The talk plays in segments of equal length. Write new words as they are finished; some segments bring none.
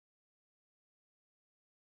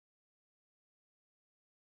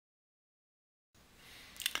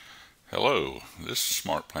Hello, this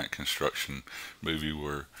SmartPlant Construction movie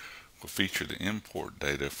will feature the import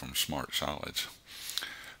data from SmartSolids.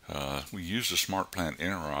 We use the SmartPlant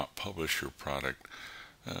Interop Publisher product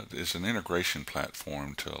as an integration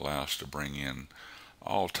platform to allow us to bring in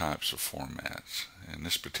all types of formats. In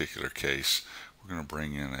this particular case, we're going to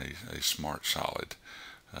bring in a SmartSolid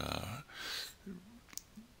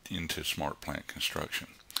into SmartPlant Construction.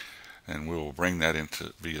 And we will bring that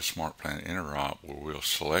into via SmartPlant Interop, where we'll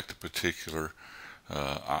select a particular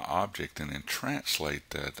object and then translate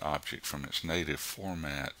that object from its native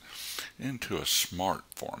format into a smart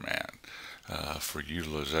format for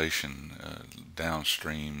utilization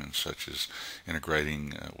downstream, and such as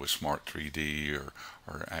integrating with Smart 3D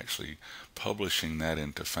or actually publishing that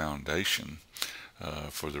into Foundation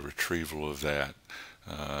for the retrieval of that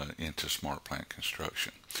into SmartPlant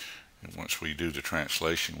Construction. And once we do the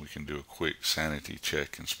translation, we can do a quick sanity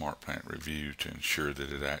check in SmartPlant Review to ensure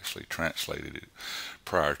that it actually translated it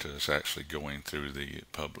prior to us actually going through the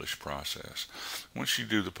publish process. Once you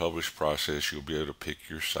do the publish process, you'll be able to pick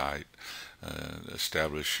your site,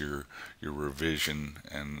 establish your revision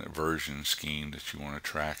and version scheme that you want to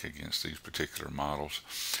track against these particular models,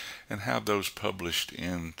 and have those published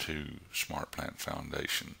into SmartPlant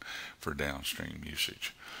Foundation for downstream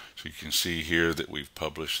usage. So you can see here that we've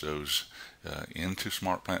published those into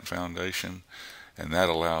SmartPlant Foundation, and that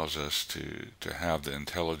allows us to have the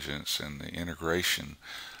intelligence and the integration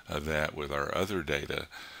of that with our other data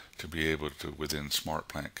to be able to, within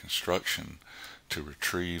SmartPlant Construction, to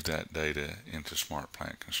retrieve that data into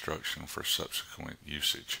SmartPlant Construction for subsequent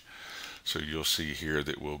usage. So you'll see here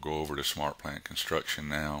that we'll go over to SmartPlant Construction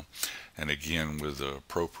now, and again, with the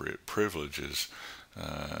appropriate privileges,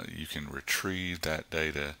 you can retrieve that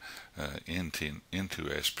data into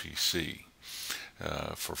SPC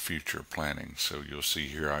for future planning. So you'll see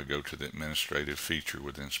here I go to the administrative feature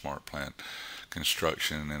within SmartPlant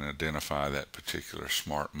Construction and identify that particular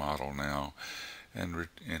smart model now, and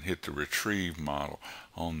hit the retrieve model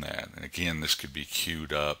on that. And again, this could be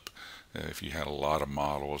queued up if you had a lot of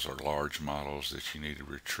models or large models that you need to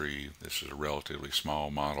retrieve. This is a relatively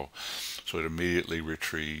small model, so it immediately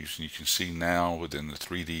retrieves. And you can see now within the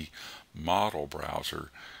 3D model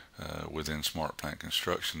browser within SmartPlant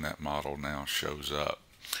Construction, that model now shows up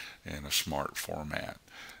in a smart format.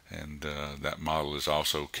 And that model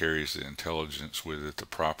also carries the intelligence with it, the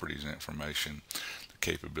properties information, the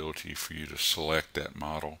capability for you to select that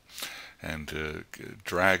model and to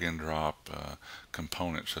drag and drop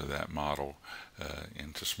components of that model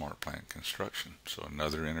into SmartPlant Construction. So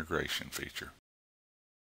another integration feature.